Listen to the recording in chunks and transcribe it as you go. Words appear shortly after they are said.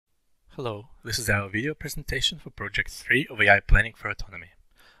Hello, this is our video presentation for Project 3 of AI Planning for Autonomy.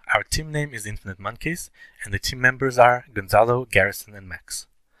 Our team name is Infinite Monkeys, and the team members are Gonzalo, Garcia, and Max.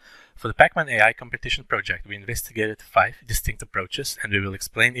 For the Pac-Man AI competition project, we investigated 5 distinct approaches, and we will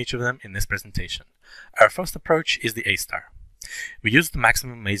explain each of them in this presentation. Our first approach is the A-star. We used the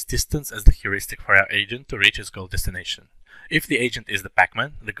maximum maze distance as the heuristic for our agent to reach his goal destination. If the agent is the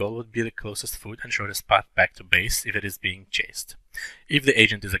Pac-Man, the goal would be the closest food and shortest path back to base if it is being chased. If the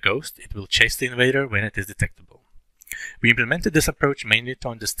agent is a ghost, it will chase the invader when it is detectable. We implemented this approach mainly to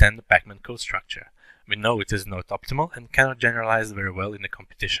understand the Pac-Man code structure. We know it is not optimal and cannot generalize very well in the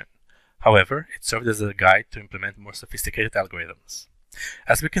competition. However, it served as a guide to implement more sophisticated algorithms.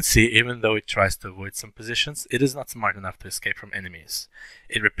 As we can see, even though it tries to avoid some positions, it is not smart enough to escape from enemies.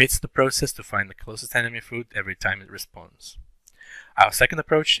 It repeats the process to find the closest enemy food every time it respawns. Our second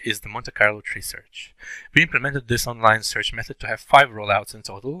approach is the Monte Carlo tree search. We implemented this online search method to have 5 rollouts in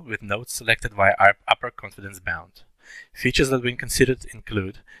total, with nodes selected via our upper confidence bound. Features that we considered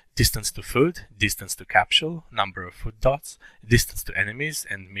include distance to food, distance to capsule, number of food dots, distance to enemies,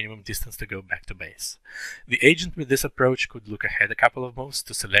 and minimum distance to go back to base. The agent with this approach could look ahead a couple of moves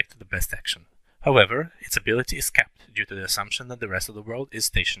to select the best action. However, its ability is capped due to the assumption that the rest of the world is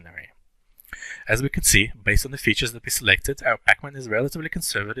stationary. As we can see, based on the features that we selected, our Pac-Man is relatively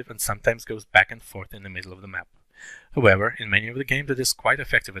conservative and sometimes goes back and forth in the middle of the map. However, in many of the games it is quite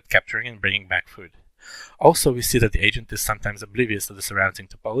effective at capturing and bringing back food. Also, we see that the agent is sometimes oblivious to the surrounding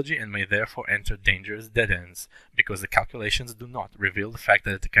topology and may therefore enter dangerous dead ends, because the calculations do not reveal the fact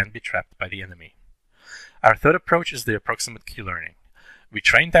that it can be trapped by the enemy. Our third approach is the approximate Q-learning. We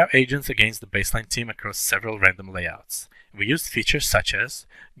trained our agents against the baseline team across several random layouts. We used features such as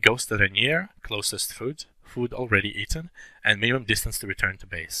ghosts that are near, closest food, food already eaten, and minimum distance to return to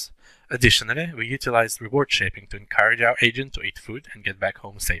base. Additionally, we utilized reward shaping to encourage our agent to eat food and get back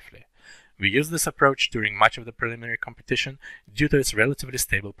home safely. We used this approach during much of the preliminary competition due to its relatively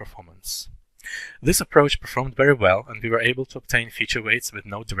stable performance. This approach performed very well, and we were able to obtain feature weights with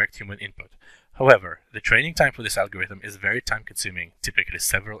no direct human input. However, the training time for this algorithm is very time-consuming, typically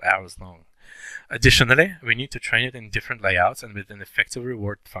several hours long. Additionally, we need to train it in different layouts and with an effective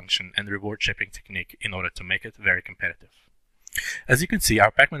reward function and reward shaping technique in order to make it very competitive. As you can see,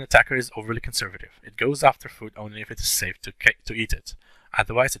 our Pac-Man attacker is overly conservative. It goes after food only if it is safe to eat it.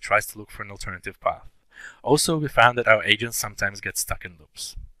 Otherwise, it tries to look for an alternative path. Also, we found that our agents sometimes get stuck in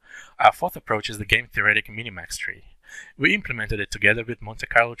loops. Our fourth approach is the game theoretic minimax tree. We implemented it together with Monte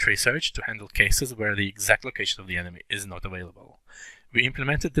Carlo tree search to handle cases where the exact location of the enemy is not available. We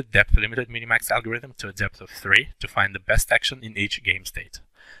implemented the depth-limited minimax algorithm to a depth of 3 to find the best action in each game state.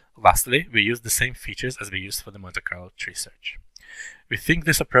 Lastly, we used the same features as we used for the Monte Carlo tree search. We think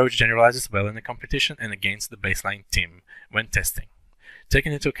this approach generalizes well in the competition and against the baseline team when testing.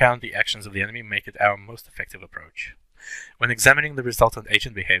 Taking into account the actions of the enemy make it our most effective approach. When examining the resultant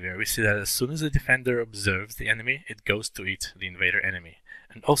agent behavior, we see that as soon as the defender observes the enemy, it goes to eat the invader enemy.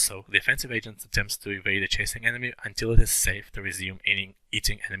 And also, the offensive agent attempts to evade a chasing enemy until it is safe to resume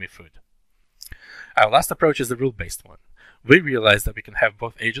eating enemy food. Our last approach is the rule-based one. We realized that we can have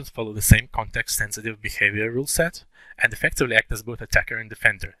both agents follow the same context-sensitive behavior rule set and effectively act as both attacker and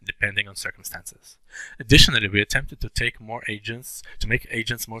defender, depending on circumstances. Additionally, we attempted to make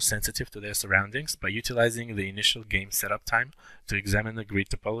agents more sensitive to their surroundings by utilizing the initial game setup time to examine the grid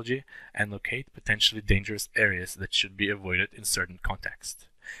topology and locate potentially dangerous areas that should be avoided in certain contexts.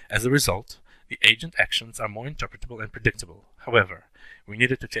 As a result, the agent actions are more interpretable and predictable. However, we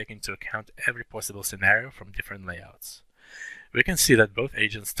needed to take into account every possible scenario from different layouts. We can see that both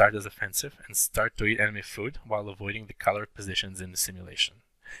agents start as offensive and start to eat enemy food while avoiding the colored positions in the simulation.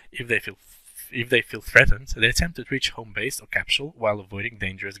 If they feel threatened, they attempt to reach home base or capsule while avoiding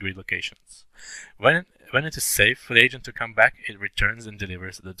dangerous grid locations. When it is safe for the agent to come back, it returns and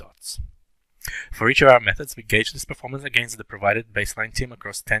delivers the dots. For each of our methods, we gauge this performance against the provided baseline team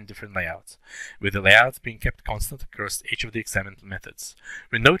across 10 different layouts, with the layouts being kept constant across each of the examined methods.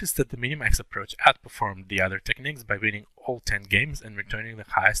 We noticed that the minimax approach outperformed the other techniques by winning all 10 games and returning the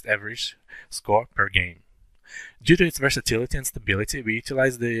highest average score per game. Due to its versatility and stability, we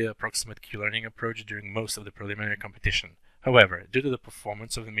utilized the approximate Q-learning approach during most of the preliminary competition. However, due to the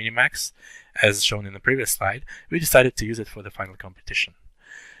performance of the minimax, as shown in the previous slide, we decided to use it for the final competition.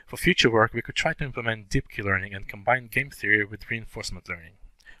 For future work, we could try to implement deep Q-learning and combine game theory with reinforcement learning.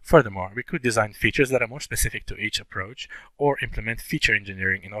 Furthermore, we could design features that are more specific to each approach, or implement feature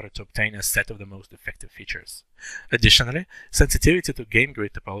engineering in order to obtain a set of the most effective features. Additionally, sensitivity to game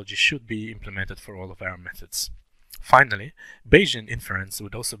grid topology should be implemented for all of our methods. Finally, Bayesian inference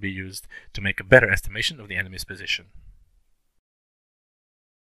would also be used to make a better estimation of the enemy's position.